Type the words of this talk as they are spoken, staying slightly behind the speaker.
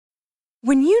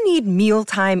When you need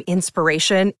mealtime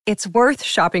inspiration, it's worth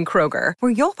shopping Kroger,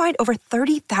 where you'll find over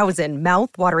 30,000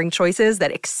 mouth-watering choices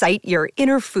that excite your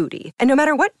inner foodie. And no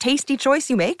matter what tasty choice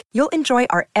you make, you'll enjoy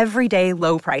our everyday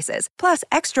low prices, plus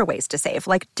extra ways to save,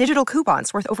 like digital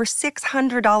coupons worth over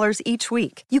 $600 each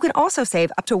week. You can also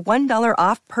save up to $1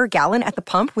 off per gallon at the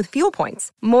pump with fuel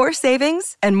points. More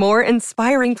savings and more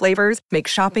inspiring flavors make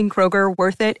shopping Kroger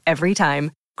worth it every time.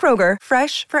 Kroger,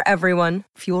 fresh for everyone.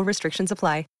 Fuel restrictions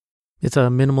apply. It's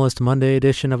a Minimalist Monday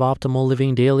edition of Optimal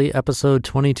Living Daily, episode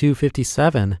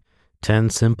 2257, 10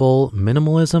 Simple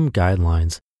Minimalism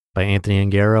Guidelines by Anthony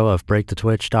Ongaro of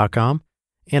BreakTheTwitch.com.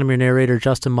 And I'm your narrator,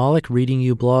 Justin Malik, reading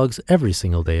you blogs every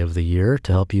single day of the year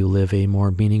to help you live a more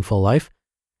meaningful life.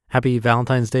 Happy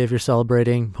Valentine's Day if you're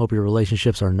celebrating. Hope your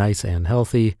relationships are nice and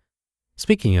healthy.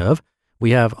 Speaking of,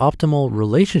 we have Optimal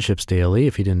Relationships Daily,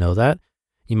 if you didn't know that.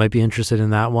 You might be interested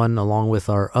in that one, along with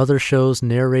our other shows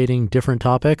narrating different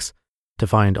topics. To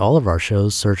find all of our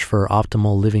shows, search for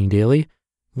Optimal Living Daily,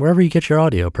 wherever you get your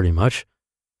audio pretty much.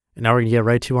 And now we're going to get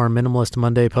right to our Minimalist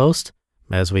Monday post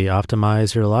as we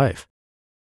optimize your life.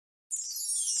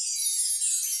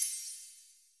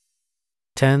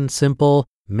 10 Simple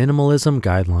Minimalism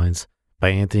Guidelines by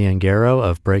Anthony Ongaro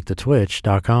of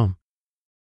BreakTheTwitch.com.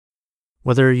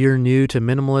 Whether you're new to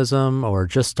minimalism or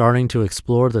just starting to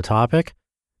explore the topic,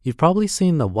 you've probably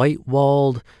seen the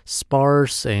white-walled,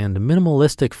 sparse, and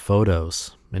minimalistic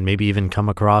photos, and maybe even come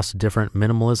across different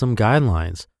minimalism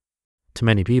guidelines. To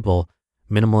many people,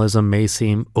 minimalism may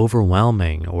seem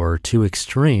overwhelming or too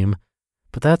extreme,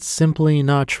 but that's simply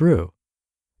not true.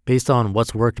 Based on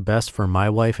what's worked best for my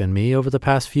wife and me over the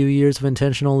past few years of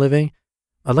intentional living,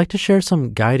 I'd like to share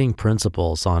some guiding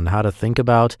principles on how to think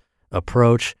about,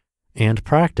 approach, and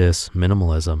practice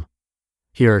minimalism.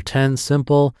 Here are 10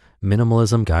 simple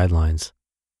minimalism guidelines.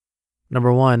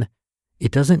 Number 1, it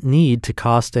doesn't need to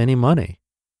cost any money.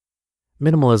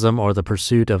 Minimalism, or the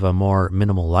pursuit of a more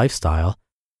minimal lifestyle,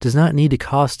 does not need to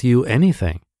cost you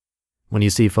anything. When you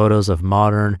see photos of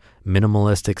modern,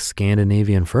 minimalistic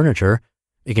Scandinavian furniture,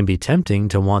 it can be tempting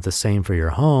to want the same for your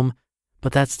home,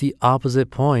 but that's the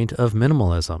opposite point of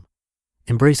minimalism.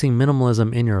 Embracing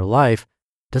minimalism in your life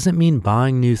doesn't mean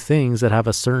buying new things that have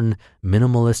a certain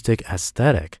minimalistic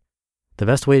aesthetic. The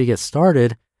best way to get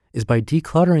started is by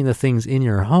decluttering the things in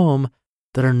your home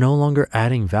that are no longer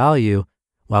adding value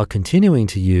while continuing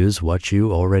to use what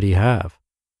you already have.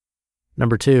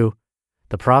 Number 2,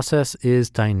 the process is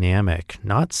dynamic,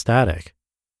 not static.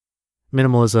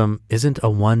 Minimalism isn't a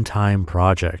one-time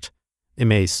project. It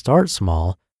may start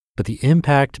small, but the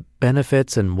impact,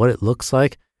 benefits, and what it looks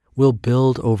like will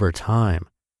build over time.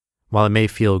 While it may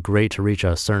feel great to reach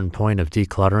a certain point of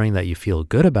decluttering that you feel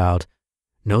good about,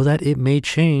 know that it may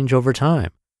change over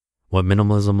time. What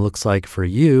minimalism looks like for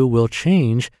you will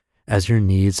change as your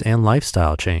needs and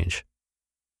lifestyle change.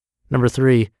 Number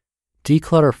 3,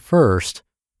 declutter first,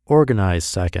 organize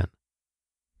second.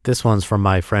 This one's from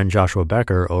my friend Joshua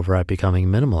Becker over at Becoming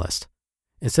Minimalist.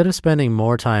 Instead of spending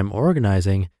more time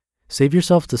organizing, save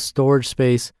yourself the storage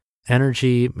space,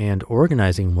 energy, and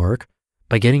organizing work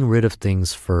by getting rid of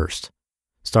things first.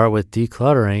 Start with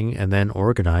decluttering and then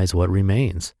organize what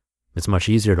remains. It's much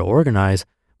easier to organize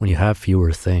when you have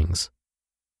fewer things.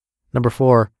 Number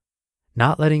 4,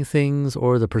 not letting things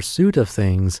or the pursuit of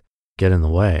things get in the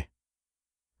way.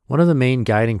 One of the main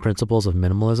guiding principles of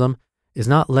minimalism is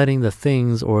not letting the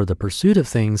things or the pursuit of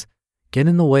things get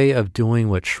in the way of doing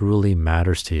what truly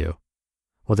matters to you.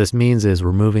 What this means is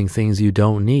removing things you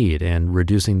don't need and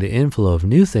reducing the inflow of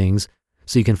new things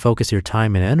so you can focus your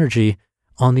time and energy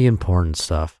on the important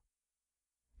stuff.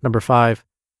 Number 5,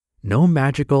 no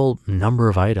magical number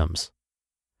of items.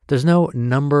 There's no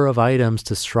number of items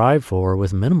to strive for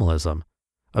with minimalism.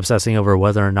 Obsessing over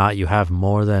whether or not you have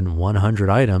more than 100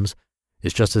 items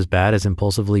is just as bad as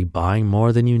impulsively buying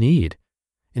more than you need.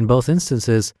 In both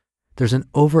instances, there's an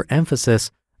overemphasis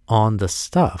on the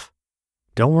stuff.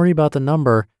 Don't worry about the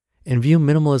number and view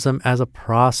minimalism as a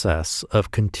process of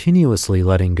continuously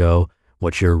letting go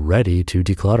what you're ready to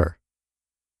declutter.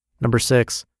 Number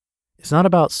 6, it's not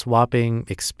about swapping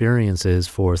experiences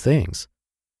for things.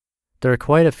 There are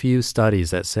quite a few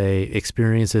studies that say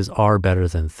experiences are better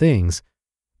than things,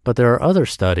 but there are other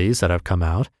studies that have come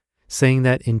out saying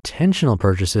that intentional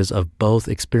purchases of both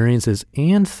experiences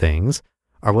and things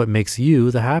are what makes you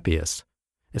the happiest.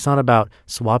 It's not about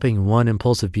swapping one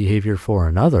impulsive behavior for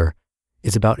another.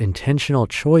 It's about intentional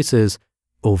choices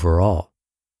overall.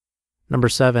 Number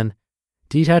 7,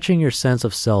 detaching your sense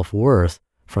of self-worth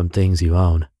from things you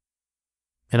own.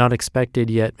 An unexpected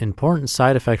yet important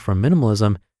side effect from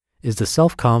minimalism is the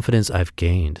self-confidence I've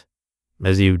gained.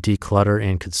 As you declutter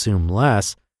and consume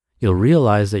less, You'll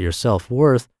realize that your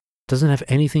self-worth doesn't have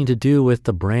anything to do with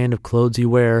the brand of clothes you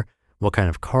wear, what kind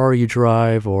of car you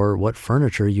drive, or what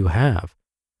furniture you have.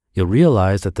 You'll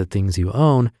realize that the things you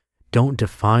own don't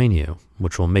define you,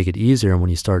 which will make it easier when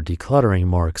you start decluttering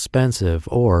more expensive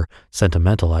or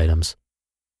sentimental items.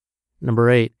 Number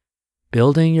 8,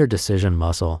 building your decision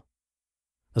muscle.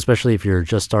 Especially if you're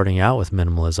just starting out with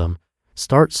minimalism,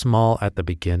 start small at the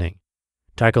beginning.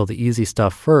 Tackle the easy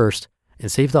stuff first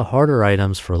and save the harder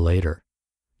items for later.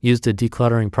 Use the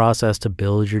decluttering process to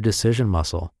build your decision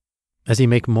muscle. As you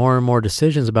make more and more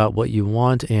decisions about what you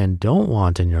want and don't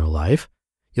want in your life,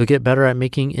 you'll get better at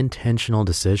making intentional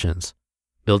decisions.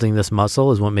 Building this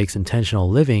muscle is what makes intentional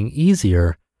living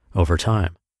easier over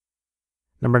time.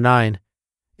 Number 9,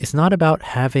 it's not about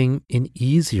having an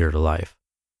easier life.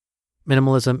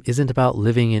 Minimalism isn't about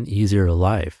living an easier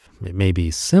life. It may be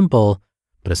simple,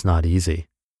 but it's not easy.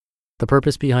 The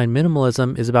purpose behind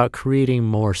minimalism is about creating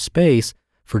more space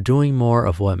for doing more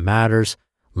of what matters,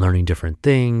 learning different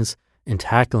things, and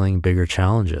tackling bigger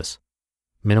challenges.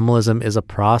 Minimalism is a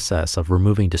process of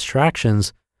removing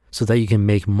distractions so that you can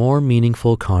make more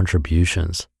meaningful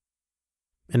contributions.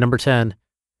 And number 10,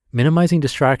 minimizing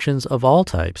distractions of all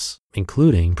types,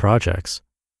 including projects.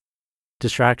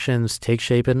 Distractions take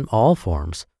shape in all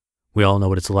forms. We all know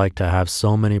what it's like to have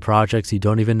so many projects you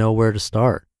don't even know where to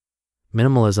start.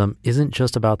 Minimalism isn't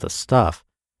just about the stuff.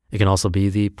 It can also be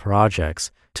the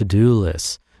projects, to-do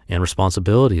lists, and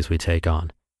responsibilities we take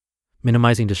on.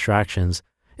 Minimizing distractions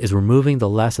is removing the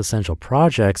less essential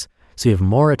projects so you have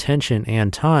more attention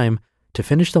and time to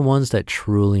finish the ones that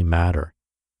truly matter.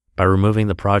 By removing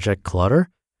the project clutter,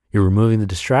 you're removing the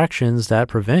distractions that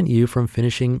prevent you from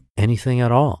finishing anything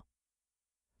at all.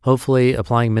 Hopefully,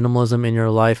 applying minimalism in your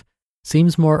life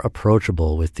seems more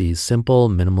approachable with these simple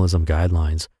minimalism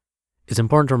guidelines. It's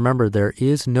important to remember there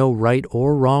is no right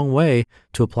or wrong way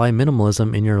to apply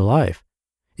minimalism in your life.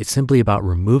 It's simply about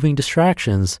removing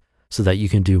distractions so that you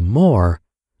can do more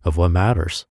of what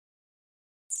matters.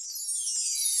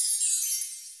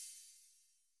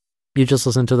 You just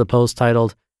listened to the post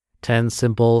titled 10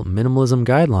 Simple Minimalism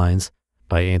Guidelines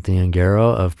by Anthony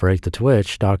Ongaro of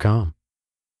BreakTheTwitch.com.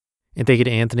 And thank you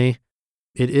to Anthony.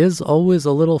 It is always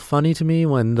a little funny to me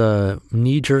when the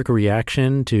knee-jerk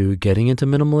reaction to getting into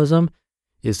minimalism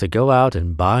is to go out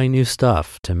and buy new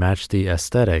stuff to match the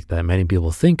aesthetic that many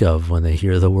people think of when they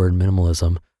hear the word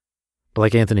minimalism. But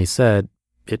like Anthony said,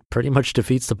 it pretty much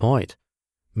defeats the point.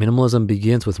 Minimalism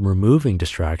begins with removing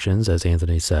distractions, as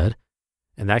Anthony said,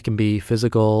 and that can be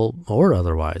physical or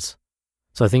otherwise.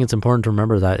 So I think it's important to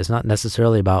remember that it's not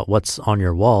necessarily about what's on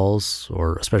your walls,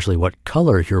 or especially what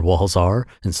color your walls are,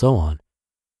 and so on.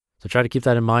 So try to keep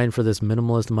that in mind for this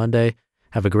Minimalist Monday.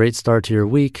 Have a great start to your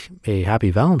week, a happy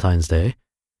Valentine's Day,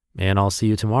 and I'll see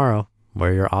you tomorrow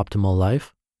where your optimal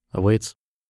life awaits.